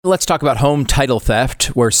Let's talk about home title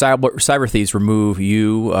theft, where cyber thieves remove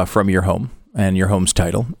you from your home and your home's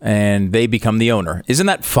title, and they become the owner. Isn't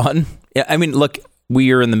that fun? I mean, look,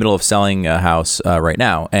 we are in the middle of selling a house right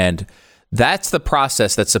now, and that's the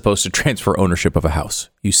process that's supposed to transfer ownership of a house.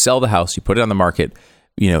 You sell the house, you put it on the market,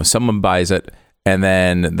 someone buys it, and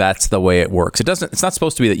then that's the way it works. It's not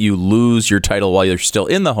supposed to be that you lose your title while you're still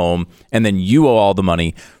in the home, and then you owe all the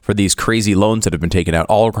money for these crazy loans that have been taken out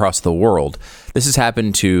all across the world. This has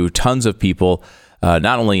happened to tons of people,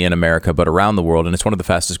 not only in America, but around the world. And it's one of the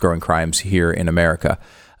fastest growing crimes here in America.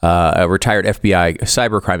 A retired FBI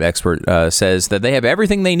cybercrime expert says that they have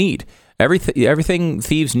everything they need. Everything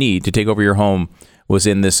thieves need to take over your home was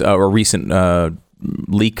in this recent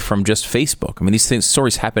leak from just Facebook. I mean, these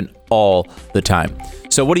stories happen all the time.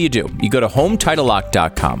 So what do? You go to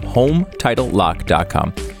HomeTitleLock.com,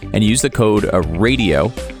 HomeTitleLock.com, and use the code RADIO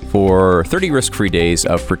for 30 risk-free days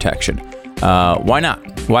of protection. Why not?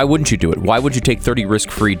 Why wouldn't you do it? Why would you take 30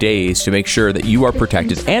 risk-free days to make sure that you are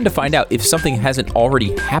protected and to find out if something hasn't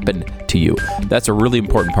already happened to you? That's a really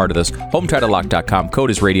important part of this. HomeTitleLock.com,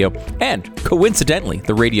 code is RADIO, and coincidentally,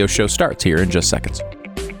 the radio show starts here in just seconds.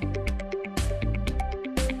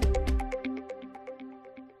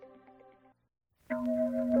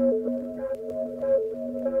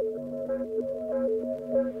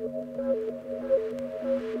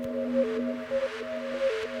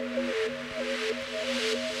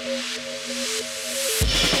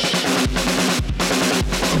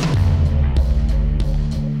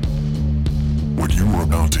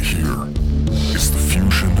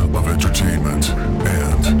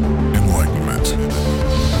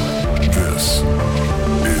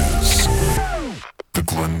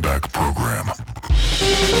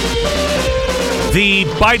 The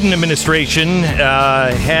Biden administration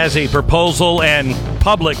has a proposal and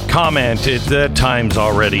public comment. The time's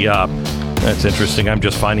already up. That's interesting. I'm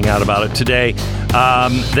just finding out about it today.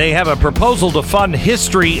 They have a proposal to fund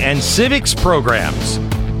history and civics programs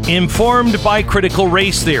informed by critical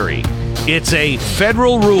race theory. It's a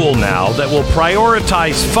federal rule now that will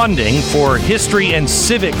prioritize funding for history and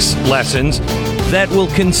civics lessons that will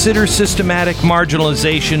consider systematic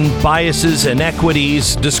marginalization, biases,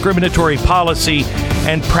 inequities, discriminatory policy,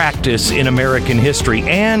 and practice in American history,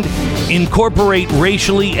 and incorporate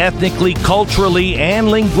racially, ethnically, culturally,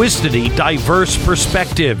 and linguistically diverse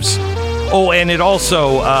perspectives. Oh, and it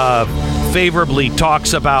also favorably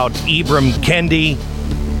talks about Ibram Kendi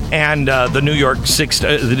and the New York Times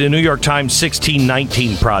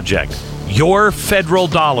 1619 Project. Your federal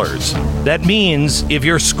dollars. That means if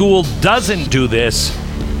your school doesn't do this,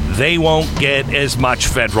 they won't get as much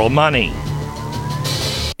federal money.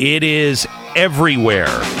 It is everywhere.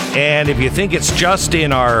 And if you think it's just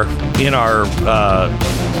in our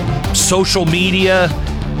social media,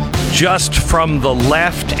 just from the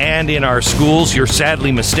left and in our schools, you're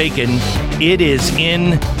sadly mistaken. It is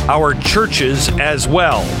in our churches as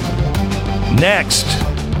well. Next,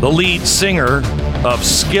 the lead singer of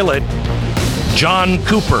Skillet, John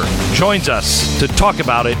Cooper, joins us to talk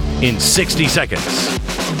about it in 60 seconds.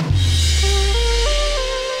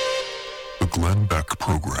 The Glenn Beck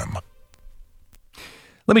Program.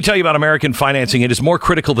 Let me tell you about American Financing. It is more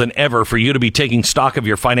critical than ever for you to be taking stock of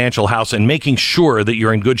your financial house and making sure that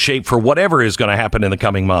you're in good shape for whatever is going to happen in the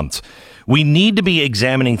coming months. We need to be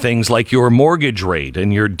examining things like your mortgage rate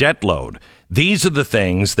and your debt load. These are the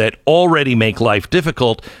things that already make life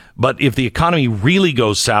difficult, but if the economy really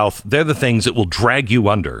goes south, they're the things that will drag you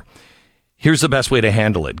under. Here's the best way to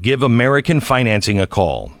handle it. Give American Financing a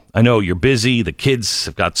call. I know you're busy, the kids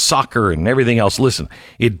have got soccer and everything else. Listen,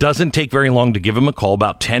 it doesn't take very long to give them a call,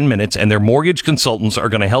 about 10 minutes, and their mortgage consultants are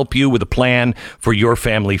going to help you with a plan for your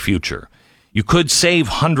family future. You could save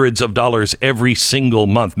hundreds of dollars every single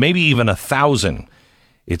month, maybe even $1,000.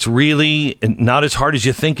 It's really not as hard as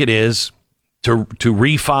you think it is to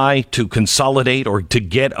refi, to consolidate, or to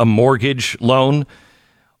get a mortgage loan.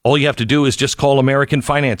 All you have to do is just call American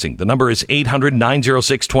Financing. The number is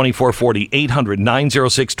 800-906-2440,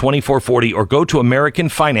 800-906-2440, or go to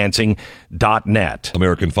AmericanFinancing.net.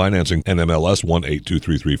 American Financing, NMLS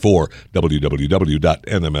 182334,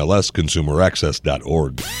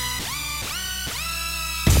 www.nmlsconsumeraccess.org.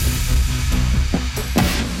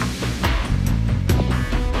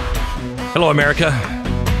 Hello, America.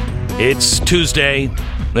 It's Tuesday.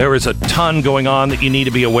 There is a ton going on that you need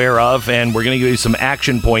to be aware of, and we're going to give you some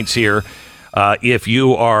action points here. If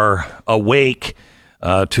you are awake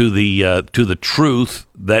to the truth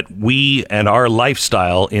that we and our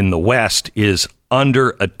lifestyle in the West is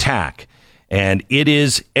under attack, and it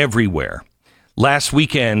is everywhere. Last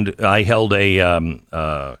weekend, I held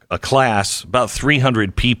a class, about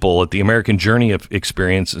 300 people at the American Journey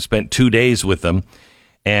Experience, and spent 2 days with them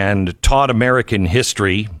and taught American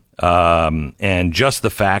history and just the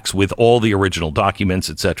facts with all the original documents,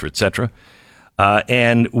 et cetera, et cetera.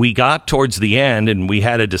 And we got towards the end and we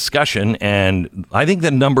had a discussion. And I think the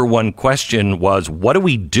number one question was, what do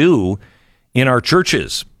we do in our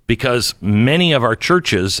churches? Because many of our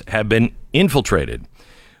churches have been infiltrated.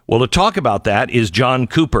 Well, to talk about that is John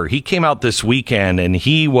Cooper. He came out this weekend and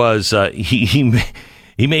he was he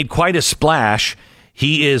made quite a splash.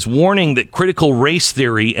 He is warning that critical race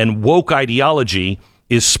theory and woke ideology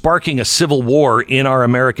is sparking a civil war in our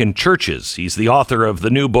American churches. He's the author of the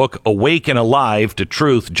new book, Awake and Alive to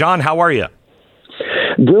Truth. John, how are you?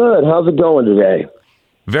 Good. How's it going today?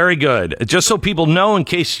 Very good. Just so people know, in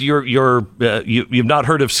case you've not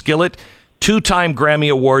heard of Skillet, 2-time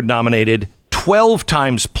Grammy Award nominated, 12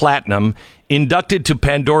 times platinum, inducted to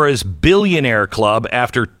Pandora's Billionaire Club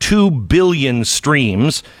after 2 billion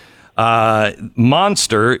streams.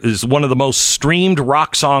 Monster is one of the most streamed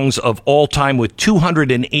rock songs of all time with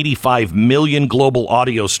 285 million global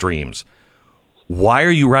audio streams. Why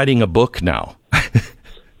are you writing a book now?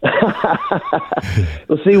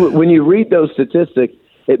 Well, see, when you read those statistics,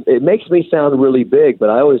 it makes me sound really big,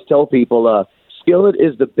 but I always tell people, Skillet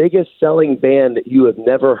is the biggest selling band that you have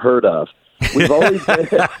never heard of. We've always been,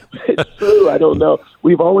 it's true, I don't know.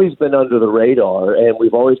 We've always been under the radar, and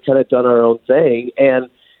we've always kind of done our own thing. And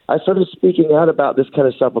I started speaking out about this kind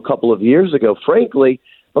of stuff a couple of years ago, frankly,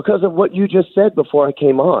 because of what you just said before I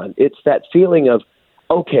came on. It's that feeling of,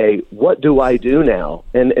 okay, what do I do now?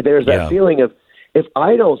 And there's that feeling of, if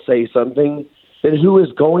I don't say something, then who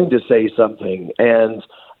is going to say something? And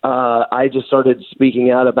I just started speaking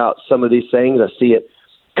out about some of these things. I see it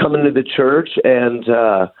coming to the church, and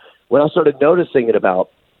when I started noticing it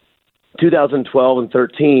about 2012 and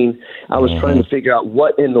 13, I was trying to figure out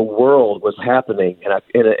what in the world was happening, and I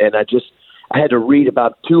had to read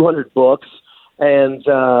about 200 books, and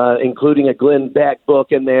including a Glenn Beck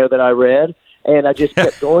book in there that I read, and I just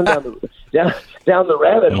kept going down the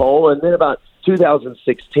rabbit hole. And then about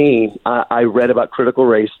 2016, I read about critical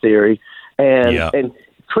race theory, and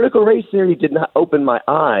critical race theory did not open my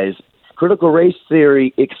eyes. Critical race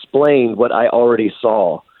theory explained what I already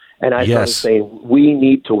saw. And I started saying, we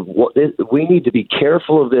need to be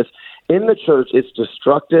careful of this in the church. It's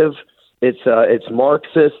destructive. It's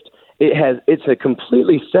Marxist. It's a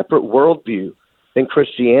completely separate worldview than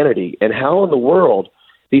Christianity. And how in the world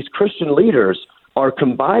these Christian leaders are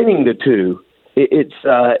combining the two?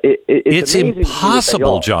 It's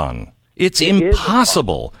impossible, John. It's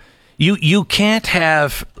impossible. You can't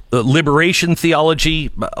have liberation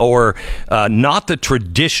theology or not the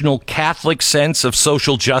traditional Catholic sense of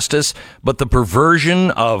social justice, but the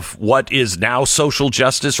perversion of what is now social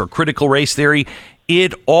justice or critical race theory.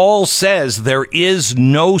 It all says there is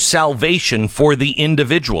no salvation for the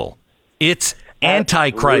individual. It's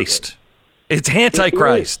Antichrist. It's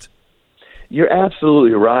Antichrist. You're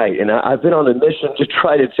absolutely right. And I've been on a mission to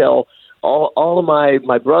try to tell all of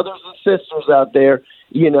my brothers and sisters out there,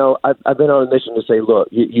 I've been on a mission to say, look,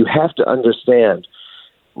 you have to understand,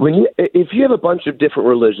 if you have a bunch of different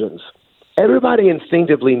religions, everybody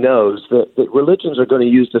instinctively knows that religions are going to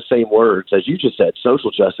use the same words. As you just said,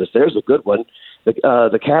 social justice, there's a good one.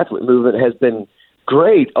 The Catholic movement has been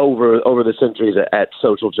great over the centuries at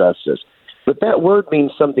social justice. But that word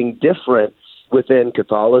means something different within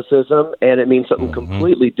Catholicism, and it means something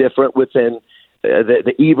completely different within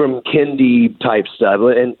the Ibram Kendi type stuff.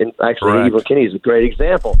 And actually, Ibram Kendi is a great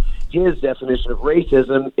example. His definition of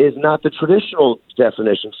racism is not the traditional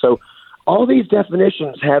definition. So all these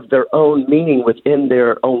definitions have their own meaning within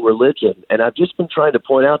their own religion. And I've just been trying to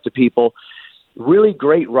point out to people, really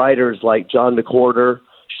great writers like John McWhorter,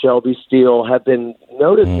 Shelby Steele have been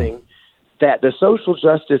noticing that the social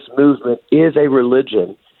justice movement is a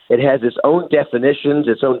religion. It has its own definitions,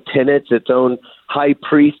 its own tenets, its own high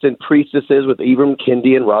priest and priestesses with Ibram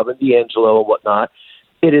Kendi and Robin DiAngelo and whatnot.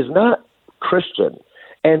 It is not Christian.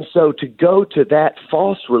 And so to go to that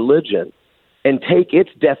false religion and take its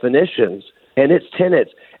definitions and its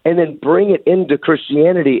tenets and then bring it into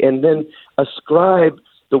Christianity and then ascribe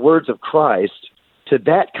the words of Christ to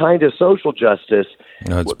that kind of social justice,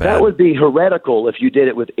 that would be heretical. If you did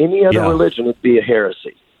it with any other religion, it'd be a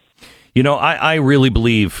heresy. I really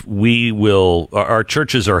believe our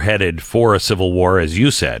churches are headed for a civil war, as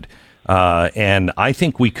you said. And I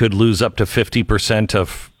think we could lose up to 50%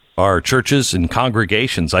 of our churches and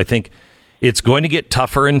congregations. I think it's going to get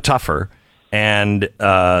tougher and tougher. And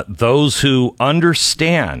those who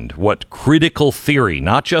understand what critical theory,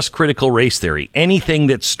 not just critical race theory, anything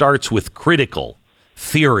that starts with critical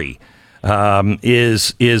theory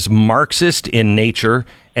is Marxist in nature.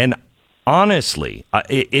 And honestly,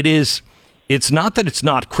 it's not that it's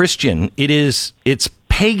not Christian. It's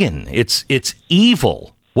pagan. It's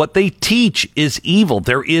evil. What they teach is evil.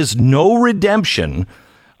 There is no redemption,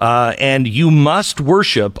 and you must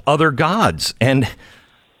worship other gods. And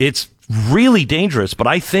it's really dangerous. But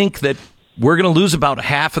I think that we're going to lose about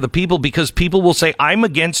half of the people because people will say, I'm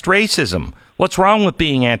against racism. What's wrong with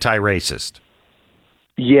being anti-racist?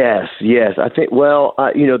 Yes. I think,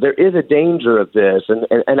 there is a danger of this.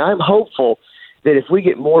 And I'm hopeful that if we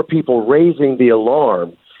get more people raising the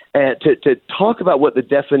alarm and to talk about what the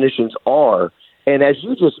definitions are, and as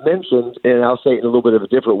you just mentioned, and I'll say it in a little bit of a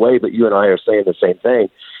different way, but you and I are saying the same thing,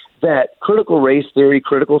 that critical race theory,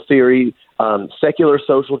 secular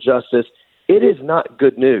social justice, it is not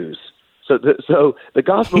good news. So the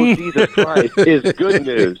gospel of Jesus Christ is good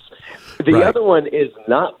news. The other one is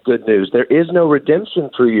not good news. There is no redemption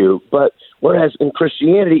for you. But whereas in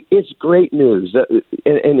Christianity, it's great news.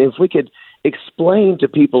 And if we could explain to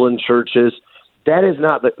people in churches, that is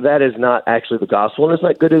not actually the gospel, and it's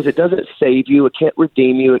not good news. It doesn't save you. It can't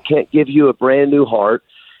redeem you. It can't give you a brand new heart.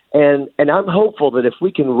 And I'm hopeful that if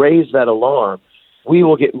we can raise that alarm, we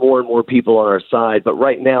will get more and more people on our side. But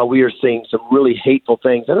right now, we are seeing some really hateful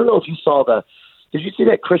things. I don't know if you saw did you see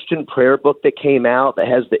that Christian prayer book that came out that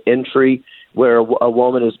has the entry where a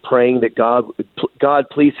woman is praying that God,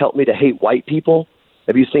 please help me to hate white people?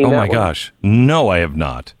 Have you seen that? Oh my gosh. No, I have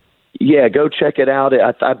not. Yeah, go check it out.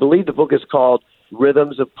 I believe the book is called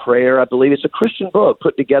Rhythms of Prayer. I believe it's a Christian book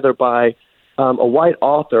put together by a white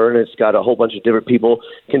author, and it's got a whole bunch of different people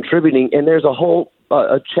contributing. And there's a whole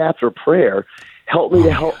a chapter prayer, help me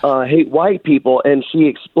to hate white people. And she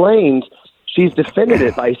explains, she's defended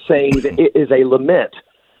it by saying that it is a lament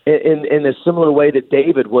in a similar way that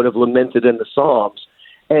David would have lamented in the Psalms.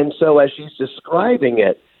 And so as she's describing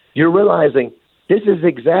it, you're realizing this is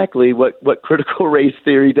exactly what critical race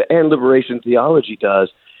theory and liberation theology does.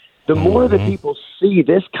 The more that people see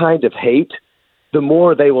this kind of hate, the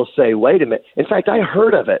more they will say, wait a minute. In fact, I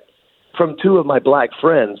heard of it from two of my black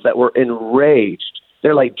friends that were enraged.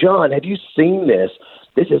 They're like, John, have you seen this?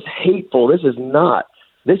 This is hateful. This is not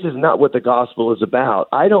what the gospel is about.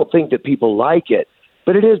 I don't think that people like it,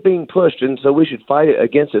 but it is being pushed, and so we should fight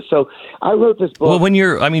against it. So I wrote this book.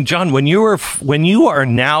 Well, John, when you are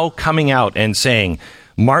now coming out and saying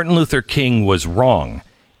Martin Luther King was wrong,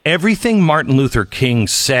 everything Martin Luther King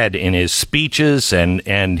said in his speeches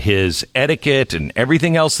and his etiquette and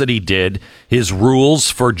everything else that he did, his rules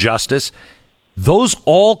for justice, those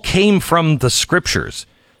all came from the scriptures.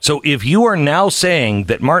 So if you are now saying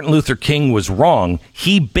that Martin Luther King was wrong,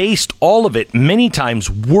 he based all of it many times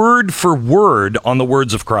word for word on the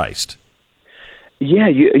words of Christ. Yeah,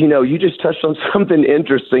 you just touched on something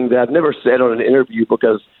interesting that I've never said on an interview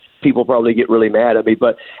because people probably get really mad at me.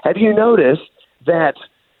 But have you noticed that,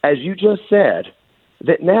 as you just said,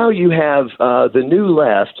 that now you have the new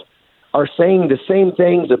left are saying the same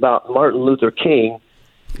things about Martin Luther King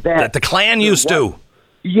that the Klan used to.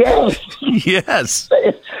 Yes. Yes.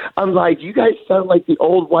 I'm like, you guys sound like the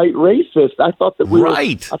old white racist. I thought that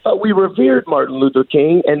I thought we revered Martin Luther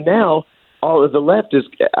King, and now all of the left is,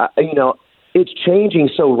 it's changing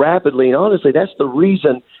so rapidly. And honestly, that's the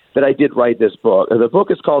reason that I did write this book. The book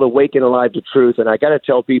is called Awake and Alive to Truth, and I got to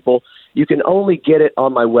tell people, you can only get it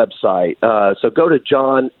on my website. So go to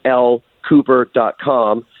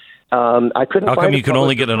johnlcooper.com. I couldn't. How come you can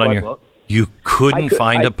only get it on your book? You couldn't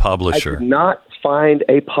find a publisher. I could not find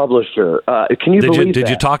a publisher. Can you believe that? Did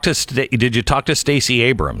you talk to Stacey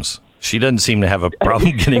Abrams? She doesn't seem to have a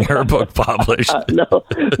problem getting her book published. No,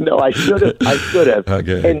 I should have.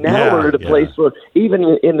 Okay. And now we're at a place where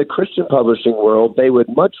even in the Christian publishing world, they would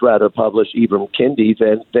much rather publish Ibram Kendi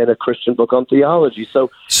than a Christian book on theology. So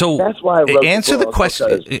that's why I wrote answer the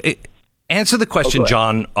question. Answer the question,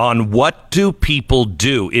 John, on what do people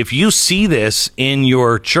do if you see this in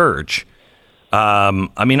your church?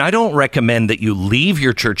 I don't recommend that you leave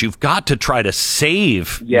your church. You've got to try to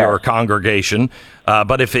save your congregation.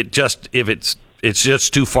 But if it's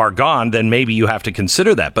just too far gone, then maybe you have to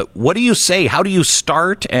consider that. But what do you say? How do you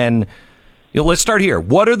start? And let's start here.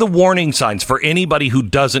 What are the warning signs for anybody who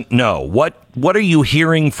doesn't know? What are you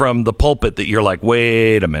hearing from the pulpit that you're like,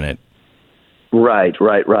 wait a minute? Right.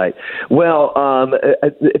 Well,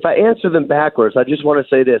 if I answer them backwards, I just want to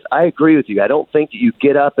say this. I agree with you. I don't think that you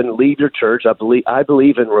get up and leave your church. I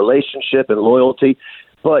believe in relationship and loyalty,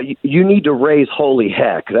 but you need to raise holy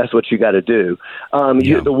heck. That's what you got to do.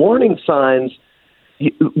 The warning signs,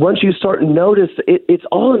 once you start to notice, it's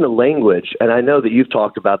all in the language. And I know that you've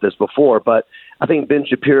talked about this before, but I think Ben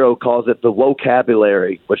Shapiro calls it the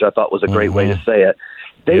vocabulary, which I thought was a great way to say it.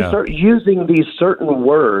 They start using these certain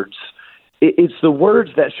words. It's the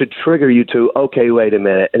words that should trigger you to, okay, wait a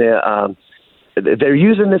minute. And they're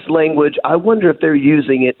using this language. I wonder if they're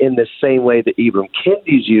using it in the same way that Ibram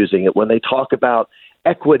Kendi's using it when they talk about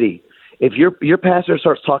equity. If your pastor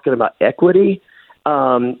starts talking about equity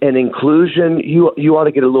and inclusion, you ought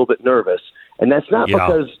to get a little bit nervous. And that's not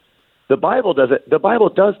because the Bible doesn't. The Bible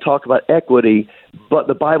does talk about equity, but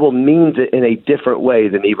the Bible means it in a different way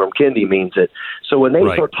than Ibram Kendi means it. So when they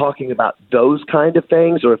start talking about those kind of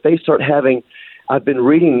things, or if they start having, I've been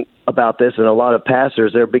reading about this, and a lot of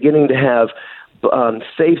pastors, they're beginning to have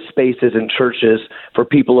safe spaces in churches for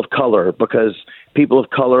people of color, because people of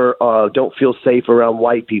color don't feel safe around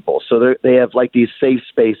white people. So they have like these safe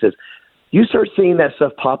spaces. You start seeing that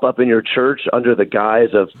stuff pop up in your church under the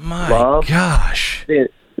guise of love. My gosh.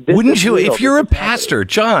 Wouldn't you, if you're a pastor,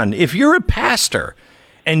 John, if you're a pastor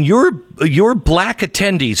and your black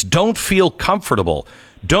attendees don't feel comfortable,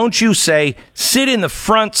 don't you say, sit in the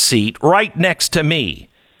front seat right next to me,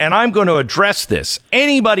 and I'm going to address this.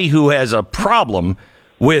 Anybody who has a problem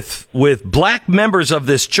with black members of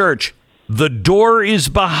this church, the door is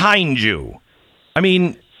behind you. I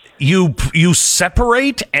mean, you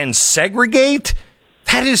separate and segregate?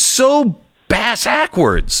 That is so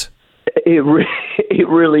bass-ackwards. It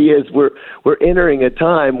really is. We're entering a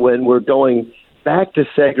time when we're going back to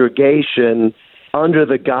segregation under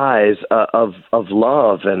the guise of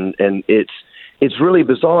love, and it's really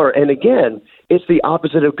bizarre. And again, it's the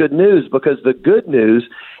opposite of good news, because the good news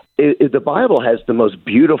is the Bible has the most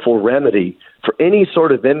beautiful remedy for any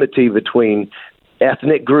sort of enmity between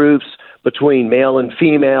ethnic groups, between male and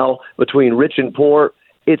female, between rich and poor.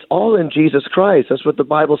 It's all in Jesus Christ. That's what the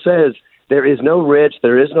Bible says. There is no rich,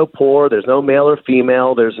 there is no poor, there's no male or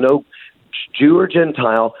female, there's no Jew or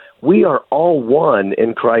Gentile. We are all one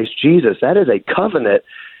in Christ Jesus. That is a covenant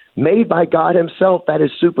made by God himself that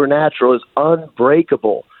is supernatural, is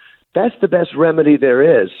unbreakable. That's the best remedy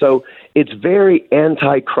there is. So it's very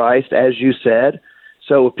anti-Christ, as you said.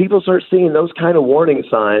 So if people start seeing those kind of warning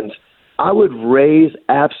signs, I would raise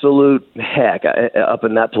absolute heck up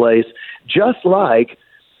in that place, just like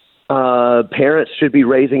parents should be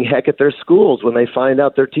raising heck at their schools when they find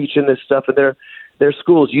out they're teaching this stuff in their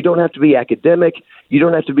schools. You don't have to be academic. You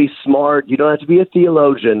don't have to be smart. You don't have to be a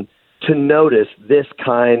theologian to notice this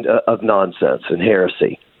kind of nonsense and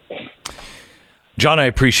heresy. John, I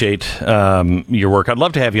appreciate your work. I'd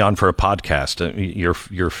love to have you on for a podcast.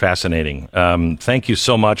 You're fascinating. Thank you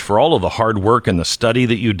so much for all of the hard work and the study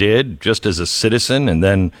that you did just as a citizen, and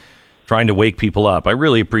then trying to wake people up. I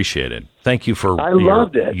really appreciate it. Thank you for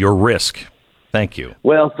your risk. Thank you.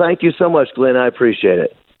 Well, thank you so much, Glenn. I appreciate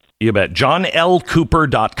it. You bet.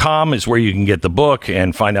 JohnLCooper.com is where you can get the book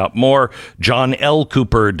and find out more.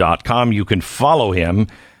 JohnLCooper.com. You can follow him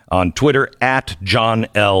on Twitter at John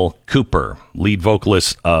L. Cooper, lead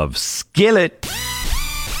vocalist of Skillet.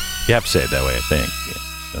 You have to say it that way, I think.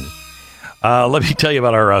 Yeah. Let me tell you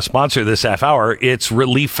about our sponsor this half hour. It's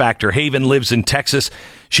Relief Factor. Haven lives in Texas.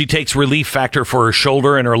 She takes Relief Factor for her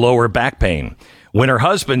shoulder and her lower back pain. When her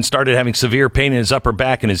husband started having severe pain in his upper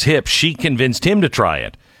back and his hips, she convinced him to try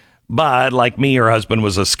it. But like me, her husband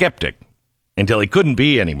was a skeptic until he couldn't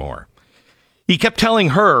be anymore. He kept telling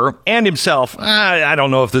her and himself, I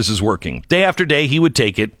don't know if this is working. Day after day, he would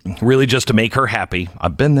take it, really just to make her happy.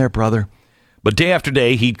 I've been there, brother. But day after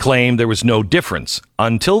day, he'd claim there was no difference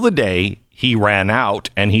until the day he ran out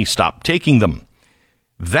and he stopped taking them.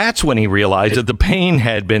 That's when he realized that the pain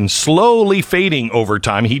had been slowly fading over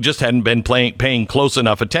time. He just hadn't been paying close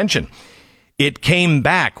enough attention. It came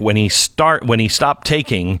back when he stopped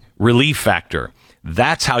taking Relief Factor.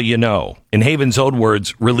 That's how you know. In Haven's own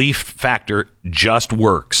words, Relief Factor just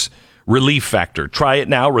works. Relief Factor. Try it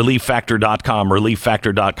now. ReliefFactor.com.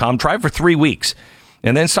 ReliefFactor.com. Try it for 3 weeks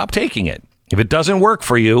and then stop taking it. If it doesn't work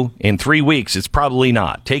for you in 3 weeks, it's probably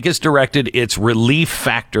not. Take as directed. It's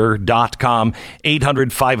ReliefFactor.com.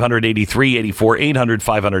 800-583-84.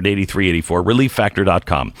 800-583-84.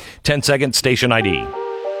 ReliefFactor.com. 10 seconds. Station ID.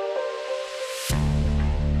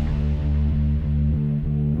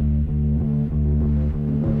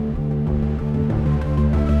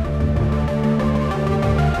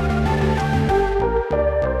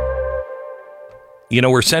 You know,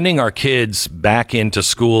 we're sending our kids back into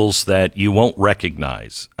schools that you won't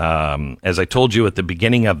recognize. As I told you at the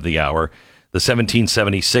beginning of the hour, the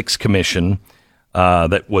 1776 Commission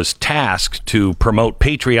that was tasked to promote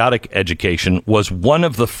patriotic education was one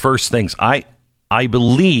of the first things. I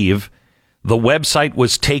believe The website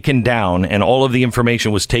was taken down and all of the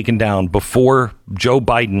information was taken down before Joe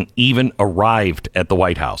Biden even arrived at the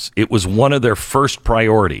White House. It was one of their first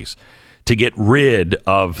priorities to get rid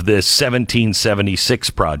of this 1776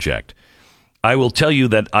 project. I will tell you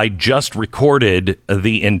that I just recorded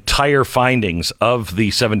the entire findings of the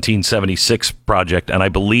 1776 project, and I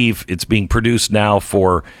believe it's being produced now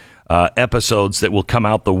for episodes that will come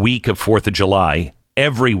out the week of 4th of July.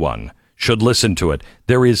 Everyone should listen to it.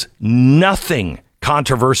 There is nothing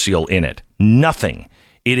controversial in it. Nothing.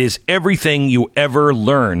 It is everything you ever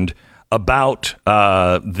learned about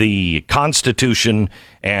the Constitution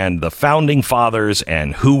and the Founding Fathers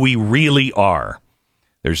and who we really are.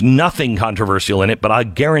 There's nothing controversial in it, but I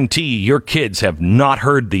guarantee your kids have not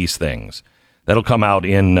heard these things. That'll come out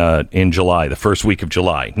in July, the first week of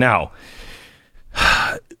July. Now,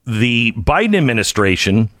 the Biden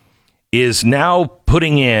administration is now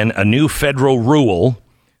putting in a new federal rule.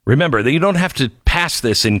 Remember that you don't have to pass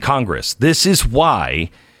this in Congress. This is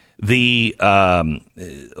why the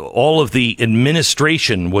all of the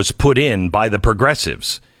administration was put in by the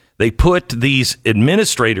progressives. They put these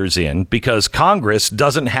administrators in because Congress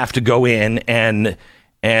doesn't have to go in and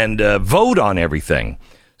vote on everything.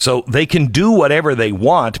 So they can do whatever they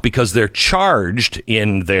want because they're charged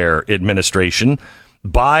in their administration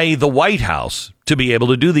by the White House to be able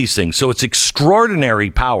to do these things. So it's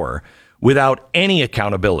extraordinary power without any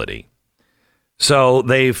accountability. So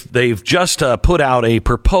they've just put out a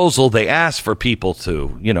proposal. They asked for people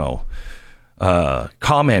to,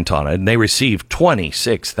 comment on it, and they received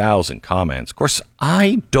 26,000 comments. Of course,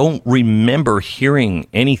 I don't remember hearing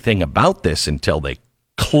anything about this until they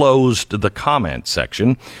closed the comment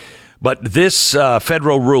section. But this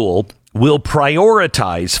federal rule will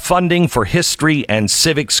prioritize funding for history and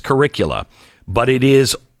civics curricula, but it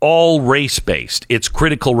is all race-based. It's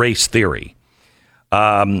critical race theory.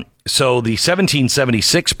 So the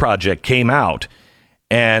 1776 project came out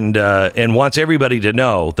and wants everybody to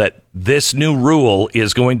know that this new rule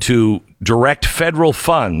is going to direct federal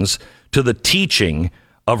funds to the teaching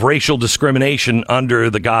of racial discrimination under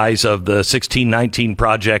the guise of the 1619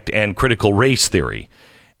 Project and critical race theory.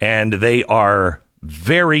 And they are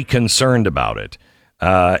very concerned about it.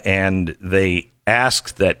 And they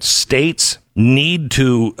ask that states need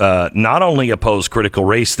to not only oppose critical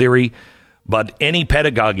race theory, but any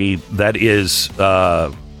pedagogy that is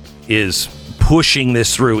pushing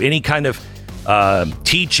this through, any kind of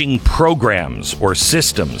teaching programs or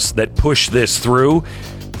systems that push this through.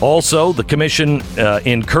 Also, the commission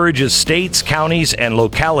encourages states, counties, and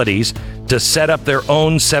localities to set up their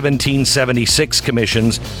own 1776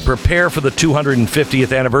 commissions, prepare for the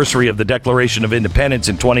 250th anniversary of the Declaration of Independence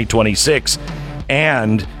in 2026,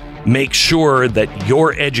 and make sure that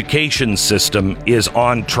your education system is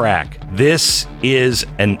on track. This is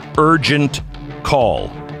an urgent call.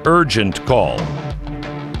 Urgent call.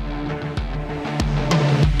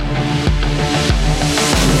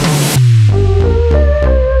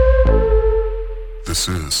 This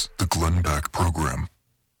is the Glenn Beck Program.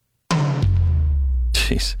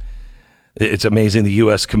 Jeez. It's amazing. The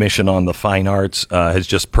U.S. Commission on the Fine Arts has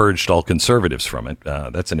just purged all conservatives from it.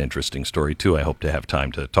 That's an interesting story, too, I hope to have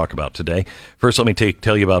time to talk about today. First, let me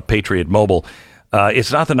tell you about Patriot Mobile.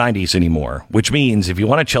 It's not the 90s anymore, which means if you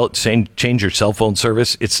want to change your cell phone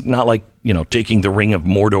service, it's not like, taking the Ring of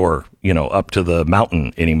Mordor, up to the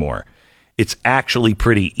mountain anymore. It's actually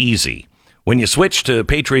pretty easy. When you switch to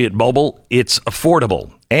Patriot Mobile, it's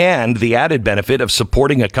affordable, and the added benefit of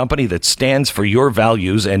supporting a company that stands for your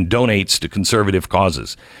values and donates to conservative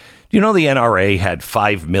causes. Do you know the NRA had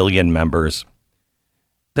 5 million members?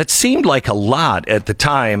 That seemed like a lot at the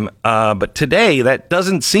time, but today that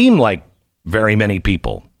doesn't seem like very many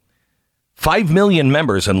people. 5 million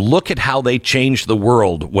members, and look at how they changed the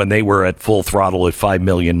world when they were at full throttle at 5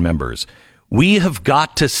 million members. We have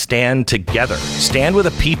got to stand together. Stand with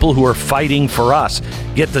the people who are fighting for us.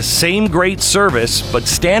 Get the same great service, but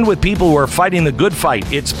stand with people who are fighting the good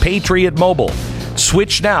fight. It's Patriot Mobile.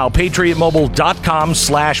 Switch now,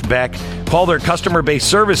 patriotmobile.com/Beck. Call their customer-based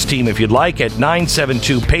service team if you'd like at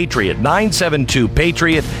 972-PATRIOT.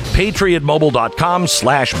 972-PATRIOT.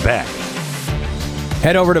 patriotmobile.com/Beck.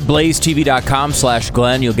 Head over to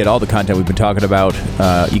blazetv.com/Glenn. You'll get all the content we've been talking about.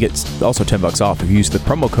 You get also $10 off if you use the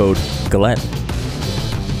promo code Glenn.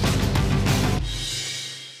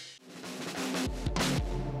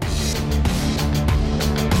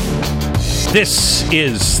 This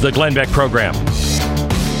is the Glenn Beck Program. I'm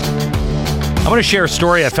going to share a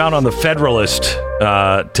story I found on the Federalist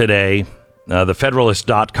today,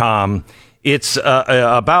 thefederalist.com. It's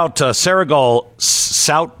about Saragal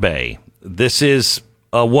Soutbay. This is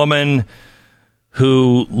a woman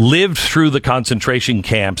who lived through the concentration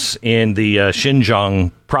camps in the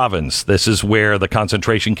Xinjiang province. This is where the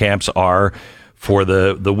concentration camps are for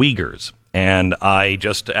the Uyghurs. And I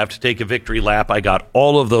just have to take a victory lap. I got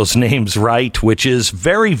all of those names right, which is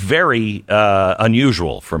very, very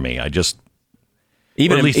unusual for me. I just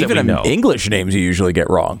even English names you usually get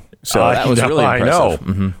wrong. So that was really impressive. I know.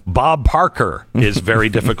 Mm-hmm. Bob Parker is very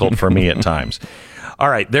difficult for me at times. All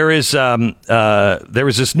right, there is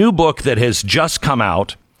this new book that has just come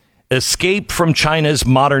out, Escape from China's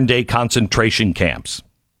Modern Day Concentration Camps.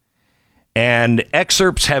 And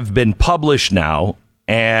excerpts have been published now,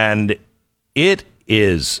 and it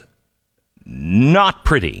is not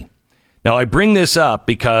pretty. Now, I bring this up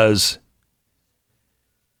because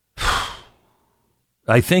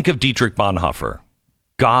I think of Dietrich Bonhoeffer.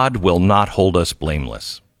 God will not hold us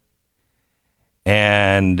blameless.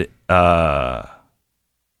 And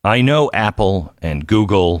I know Apple and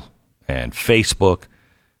Google and Facebook.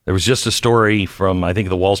 There was just a story from, I think,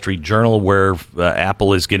 the Wall Street Journal where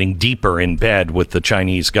Apple is getting deeper in bed with the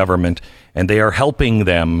Chinese government, and they are helping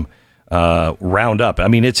them round up. I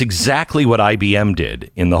mean, it's exactly what IBM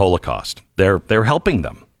did in the Holocaust. They're helping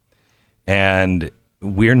them. And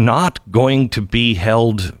we're not going to be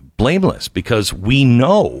held blameless because we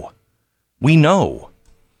know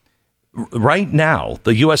right now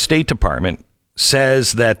the U.S. State Department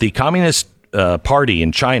says that the Communist Party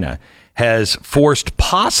in China has forced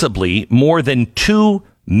possibly more than 2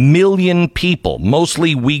 million people,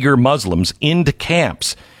 mostly Uyghur Muslims, into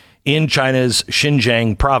camps in China's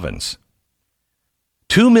Xinjiang province.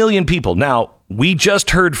 2 million people. Now, we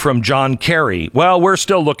just heard from John Kerry. Well, we're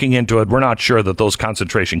still looking into it. We're not sure that those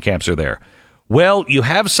concentration camps are there. Well, you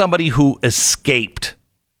have somebody who escaped.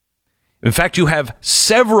 In fact, you have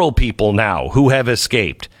several people now who have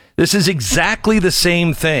escaped. This is exactly the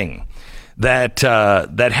same thing that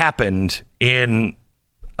happened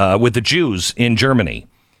with the Jews in Germany.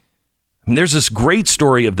 And there's this great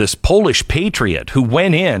story of this Polish patriot who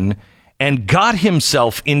went in and got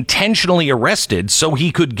himself intentionally arrested so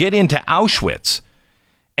he could get into Auschwitz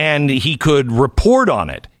and he could report on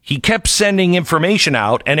it. He kept sending information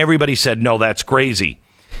out and everybody said, no, that's crazy.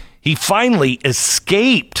 He finally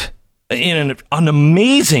escaped in an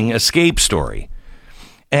amazing escape story.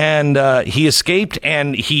 And he escaped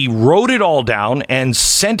and he wrote it all down and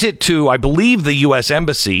sent it to, I believe, the U.S.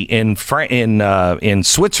 Embassy in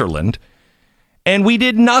Switzerland. And we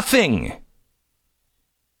did nothing.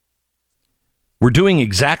 We're doing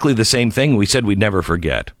exactly the same thing we said we'd never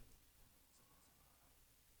forget.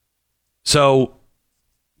 So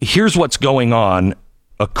here's what's going on.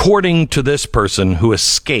 According to this person who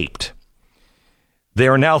escaped,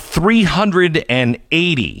 there are now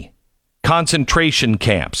 380 concentration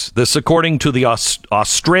camps. This according to the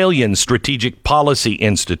Australian Strategic Policy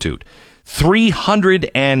Institute.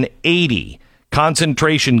 380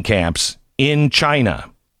 concentration camps in China.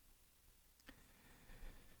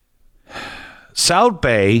 South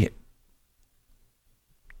Bay,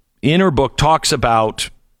 in her book, talks about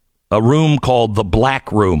a room called the Black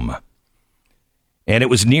Room. And it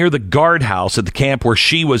was near the guardhouse at the camp where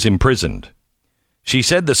she was imprisoned. She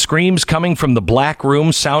said the screams coming from the Black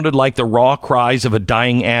Room sounded like the raw cries of a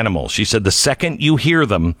dying animal. She said the second you hear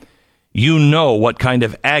them, you know what kind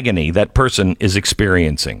of agony that person is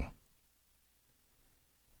experiencing.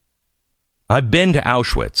 I've been to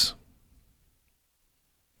Auschwitz.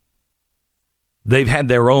 They've had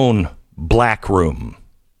their own Black Room.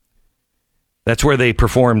 That's where they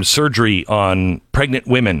performed surgery on pregnant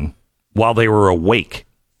women while they were awake.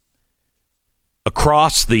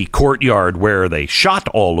 Across the courtyard where they shot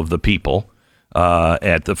all of the people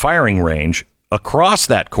at the firing range, across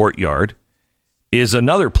that courtyard is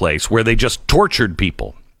another place where they just tortured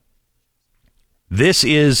people. This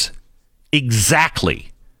is exactly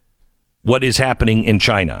what is happening in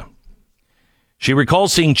China. She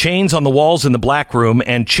recalls seeing chains on the walls in the Black Room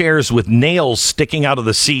and chairs with nails sticking out of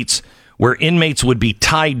the seats where inmates would be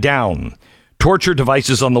tied down. Torture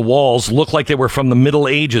devices on the walls look like they were from the Middle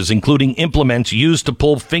Ages, including implements used to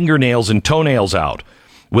pull fingernails and toenails out,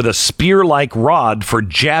 with a spear-like rod for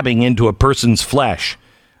jabbing into a person's flesh.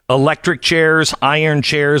 Electric chairs, iron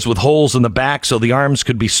chairs with holes in the back so the arms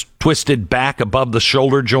could be twisted back above the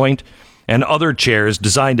shoulder joint, and other chairs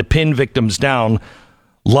designed to pin victims down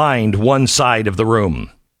lined one side of the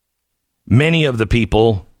room. Many of the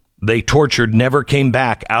people they tortured never came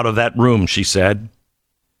back out of that room, she said.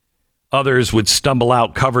 Others would stumble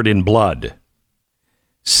out covered in blood.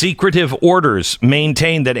 Secretive orders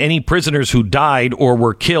maintained that any prisoners who died or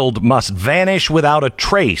were killed must vanish without a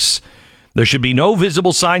trace There should be no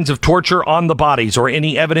visible signs of torture on the bodies or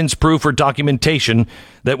any evidence, proof, or documentation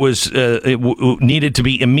that was needed to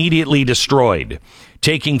be immediately destroyed.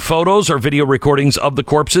 Taking photos or video recordings of the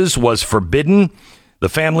corpses was forbidden. The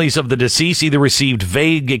families of the deceased either received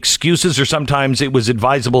vague excuses or sometimes it was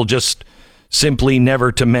advisable just simply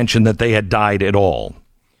never to mention that they had died at all.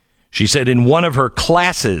 She said in one of her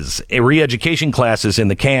classes, re-education classes in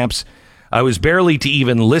the camps, I was barely to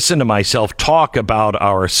even listen to myself talk about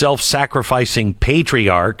our self-sacrificing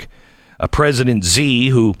patriarch, President Z,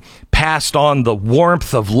 who passed on the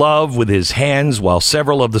warmth of love with his hands while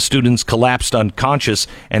several of the students collapsed unconscious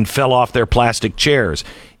and fell off their plastic chairs.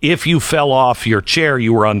 If you fell off your chair,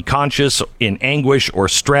 you were unconscious, in anguish or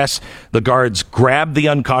stress. The guards grabbed the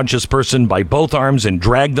unconscious person by both arms and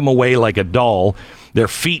dragged them away like a doll, their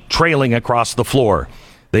feet trailing across the floor.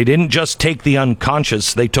 They didn't just take the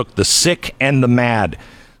unconscious, they took the sick and the mad.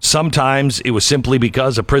 Sometimes it was simply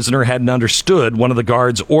because a prisoner hadn't understood one of the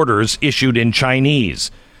guards' orders issued in Chinese.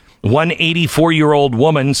 One 84-year-old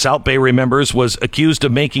woman, South Bay remembers, was accused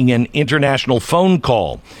of making an international phone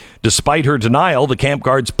call. Despite her denial, the camp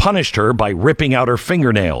guards punished her by ripping out her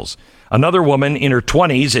fingernails. Another woman in her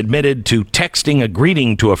 20s admitted to texting a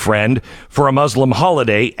greeting to a friend for a Muslim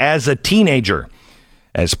holiday as a teenager.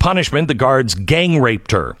 As punishment, the guards gang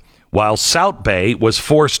raped her, while South Bay was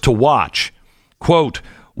forced to watch. Quote,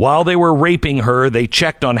 while they were raping her, they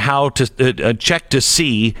checked on checked to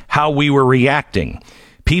see how we were reacting.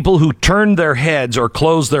 People who turned their heads or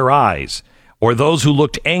closed their eyes, or those who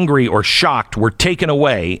looked angry or shocked, were taken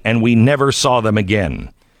away, and we never saw them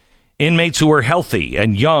again. Inmates who were healthy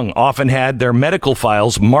and young often had their medical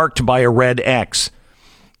files marked by a red X.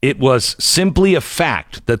 It was simply a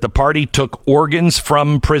fact that the party took organs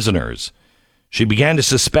from prisoners. She began to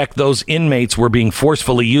suspect those inmates were being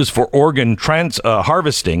forcefully used for organ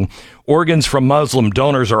harvesting. Organs from Muslim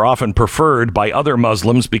donors are often preferred by other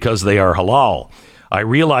Muslims because they are halal. I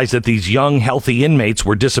realized that these young, healthy inmates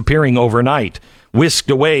were disappearing overnight, whisked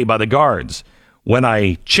away by the guards. When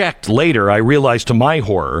I checked later, I realized to my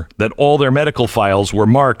horror that all their medical files were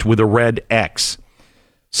marked with a red X.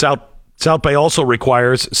 South Bay also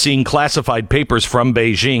requires seeing classified papers from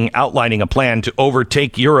Beijing outlining a plan to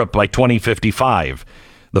overtake Europe by 2055.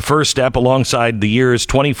 The first step, alongside the years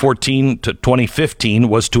 2014 to 2015,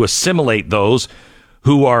 was to assimilate those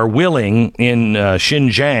who are willing in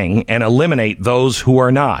Xinjiang and eliminate those who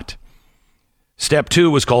are not. Step 2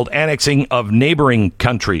 was called annexing of neighboring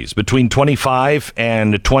countries between 25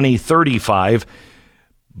 and 2035.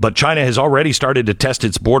 But China has already started to test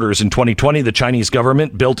its borders. In 2020, the Chinese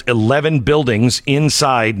government built 11 buildings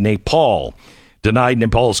inside Nepal, denied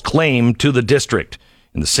Nepal's claim to the district.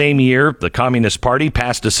 In the same year, the Communist Party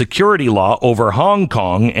passed a security law over Hong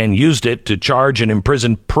Kong and used it to charge and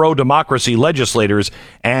imprison pro-democracy legislators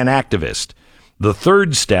and activists. The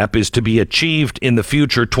third step is to be achieved in the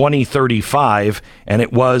future 2035, and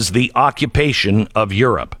it was the occupation of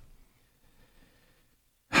Europe.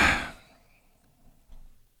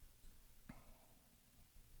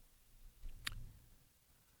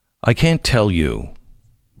 I can't tell you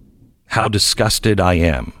how disgusted I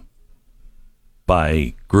am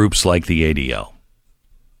by groups like the ADL.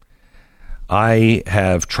 I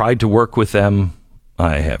have tried to work with them.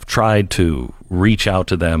 I have tried to reach out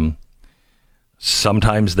to them.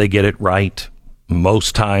 Sometimes they get it right.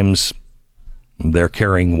 Most times they're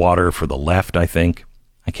carrying water for the left, I think.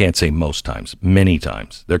 I can't say most times. Many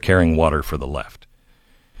times they're carrying water for the left.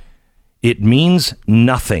 It means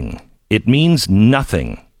nothing. It means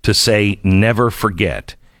nothing to say never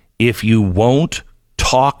forget if you won't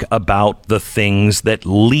talk about the things that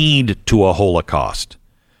lead to a Holocaust.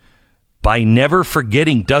 By never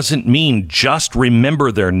forgetting doesn't mean just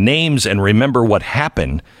remember their names and remember what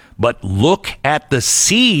happened, but look at the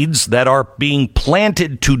seeds that are being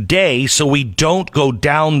planted today so we don't go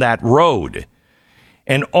down that road.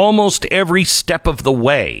 And almost every step of the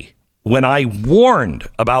way, when I warned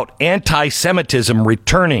about anti-Semitism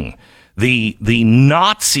returning, the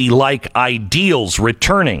Nazi-like ideals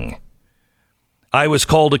returning, I was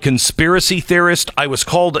called a conspiracy theorist. I was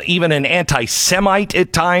called even an anti-Semite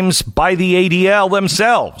at times by the ADL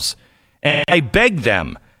themselves. And I begged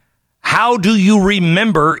them, how do you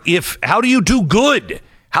remember how do you do good?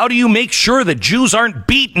 How do you make sure that Jews aren't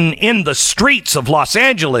beaten in the streets of Los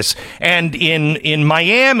Angeles and in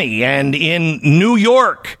Miami and in New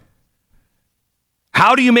York?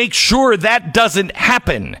 How do you make sure that doesn't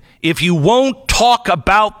happen if you won't talk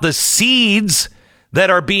about the seeds that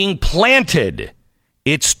are being planted?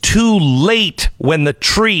 It's too late when the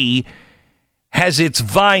tree has its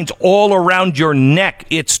vines all around your neck.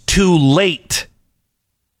 It's too late.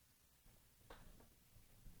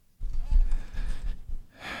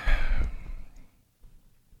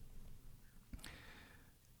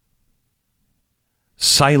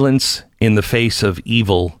 silence in the face of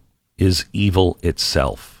evil is evil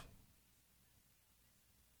itself.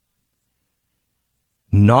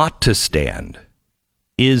 Not to stand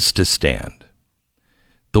is to stand.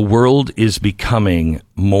 The world is becoming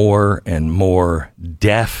more and more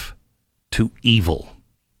deaf to evil.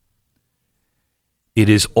 It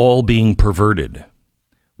is all being perverted.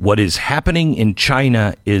 What is happening in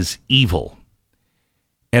China is evil.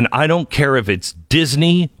 And I don't care if it's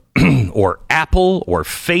Disney or Apple or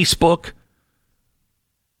Facebook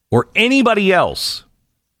or anybody else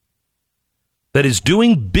that is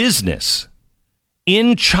doing business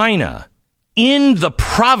in China, in the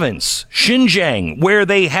province, Xinjiang, where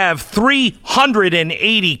they have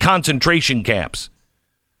 380 concentration camps.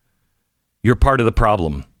 You're part of the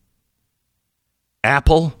problem.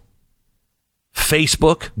 Apple,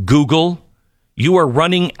 Facebook, Google, you are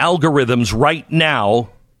running algorithms right now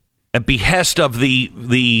at behest of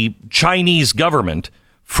the Chinese government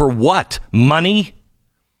for what? Money?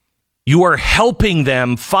 You are helping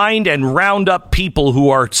them find and round up people who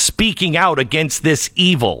are speaking out against this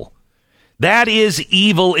evil. That is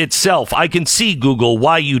evil itself. I can see, Google,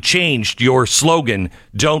 why you changed your slogan,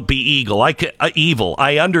 "Don't be evil." Evil.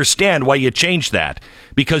 I understand why you changed that.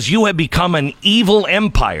 Because you have become an evil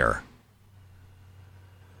empire.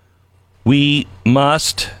 We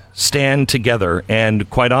must stand together. And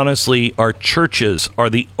quite honestly, our churches are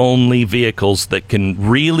the only vehicles that can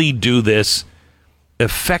really do this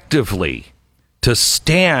effectively, to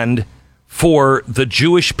stand for the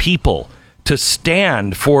Jewish people, to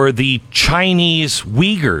stand for the Chinese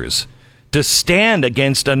Uyghurs, to stand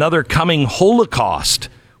against another coming Holocaust,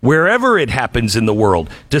 wherever it happens in the world,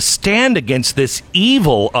 to stand against this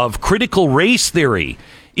evil of critical race theory.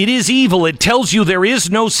 It is evil. It tells you there is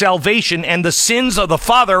no salvation, and the sins of the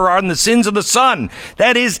Father are on the sins of the Son.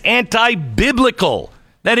 That is anti-biblical.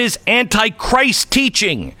 That is anti-Christ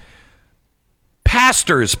teaching.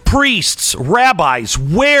 Pastors, priests, rabbis,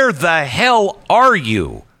 where the hell are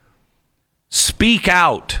you? Speak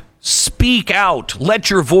out. Speak out. Let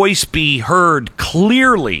your voice be heard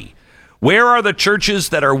clearly. Where are the churches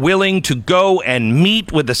that are willing to go and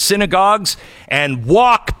meet with the synagogues and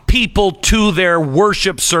walk people to their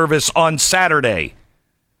worship service on Saturday?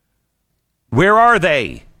 Where are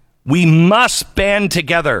they? We must band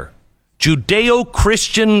together.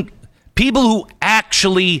 Judeo-Christian people who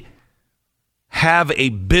actually have a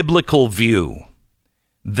biblical view.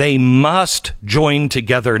 They must join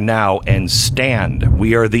together now and stand.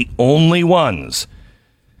 We are the only ones.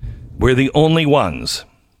 We're the only ones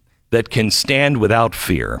that can stand without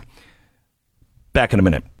fear. Back in a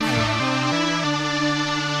minute. You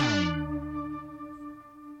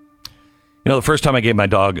know, the first time I gave my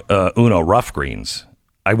dog Uno rough greens,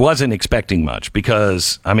 I wasn't expecting much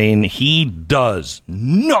because, I mean, he does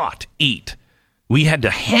not eat. We had to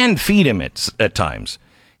hand feed him at times.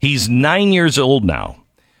 He's 9 years old now,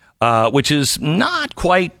 which is not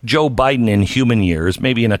quite Joe Biden in human years,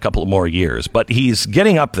 maybe in a couple more years, but he's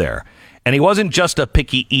getting up there. And he wasn't just a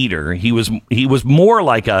picky eater. He was more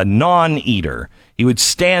like a non-eater. He would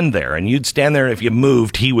stand there, and you'd stand there, and if you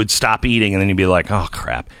moved, he would stop eating, and then you'd be like, oh,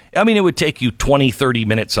 crap. I mean, it would take you 20, 30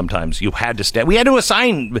 minutes sometimes. You had to stand. We had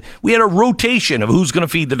a rotation of who's going to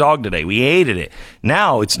feed the dog today. We hated it.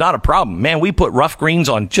 Now, it's not a problem. Man, we put rough greens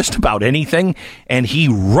on just about anything, and he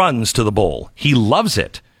runs to the bowl. He loves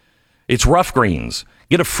it. It's rough greens.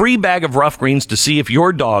 Get a free bag of rough greens to see if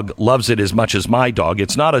your dog loves it as much as my dog.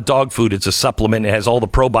 It's not a dog food. It's a supplement. It has all the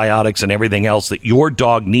probiotics and everything else that your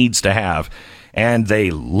dog needs to have. And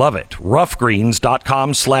they love it.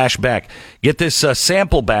 Roughgreens.com/Beck. Get this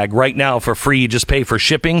sample bag right now for free. You just pay for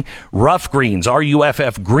shipping. Rough Greens,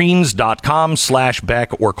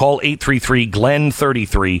 RUFFgreens.com/Beck, or call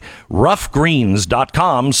 833-GLEN-33.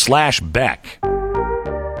 Roughgreens.com/Beck.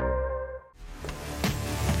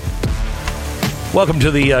 Welcome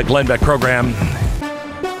to the Glenn Beck program.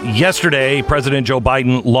 Yesterday, President Joe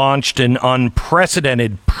Biden launched an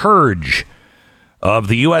unprecedented purge of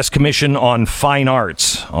the U.S. Commission on Fine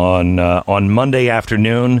Arts on Monday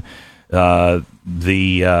afternoon.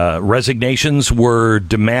 The resignations were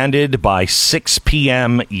demanded by 6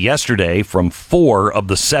 p.m. yesterday from 4 of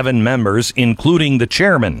the 7 members, including the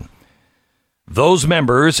chairman. Those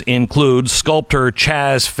members include sculptor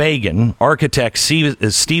Chaz Fagan, architect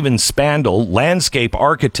Stephen Spandl, landscape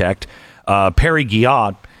architect Perry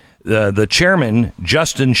Guillot, the chairman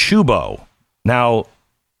Justin Shubo. Now,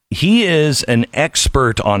 he is an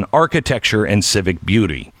expert on architecture and civic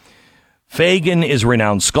beauty. Fagan is a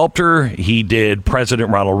renowned sculptor. He did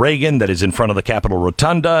President Ronald Reagan, that is in front of the Capitol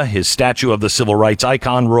Rotunda. His statue of the civil rights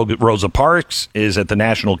icon, Rosa Parks, is at the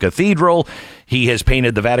National Cathedral. He has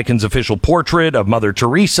painted the Vatican's official portrait of Mother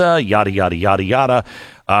Teresa, yada, yada, yada, yada.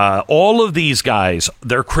 All of these guys,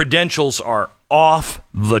 their credentials are off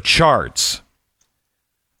the charts.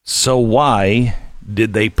 So why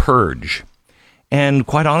did they purge? And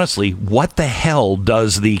quite honestly, what the hell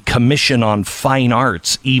does the Commission on Fine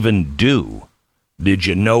Arts even do? Did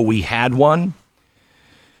you know we had one?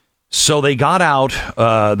 So they got out,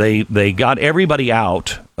 they got everybody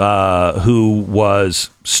out who was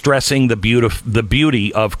stressing the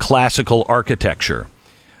beauty of classical architecture.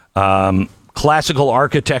 Classical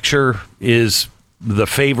architecture is the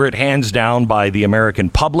favorite, hands down, by the American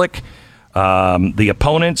public. The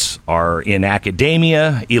opponents are in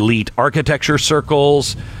academia, elite architecture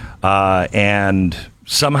circles, and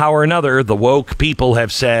somehow or another, the woke people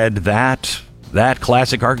have said that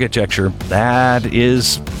classic architecture, that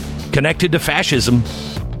is connected to fascism.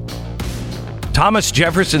 Thomas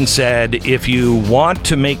Jefferson said, if you want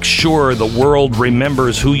to make sure the world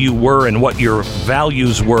remembers who you were and what your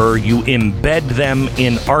values were, you embed them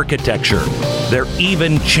in architecture. They're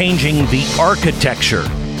even changing the architecture.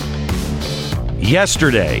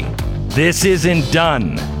 Yesterday, this isn't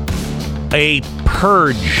done. A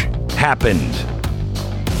purge happened,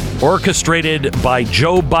 orchestrated by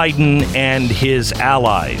Joe Biden and his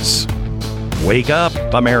allies. Wake up,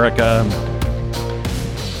 America.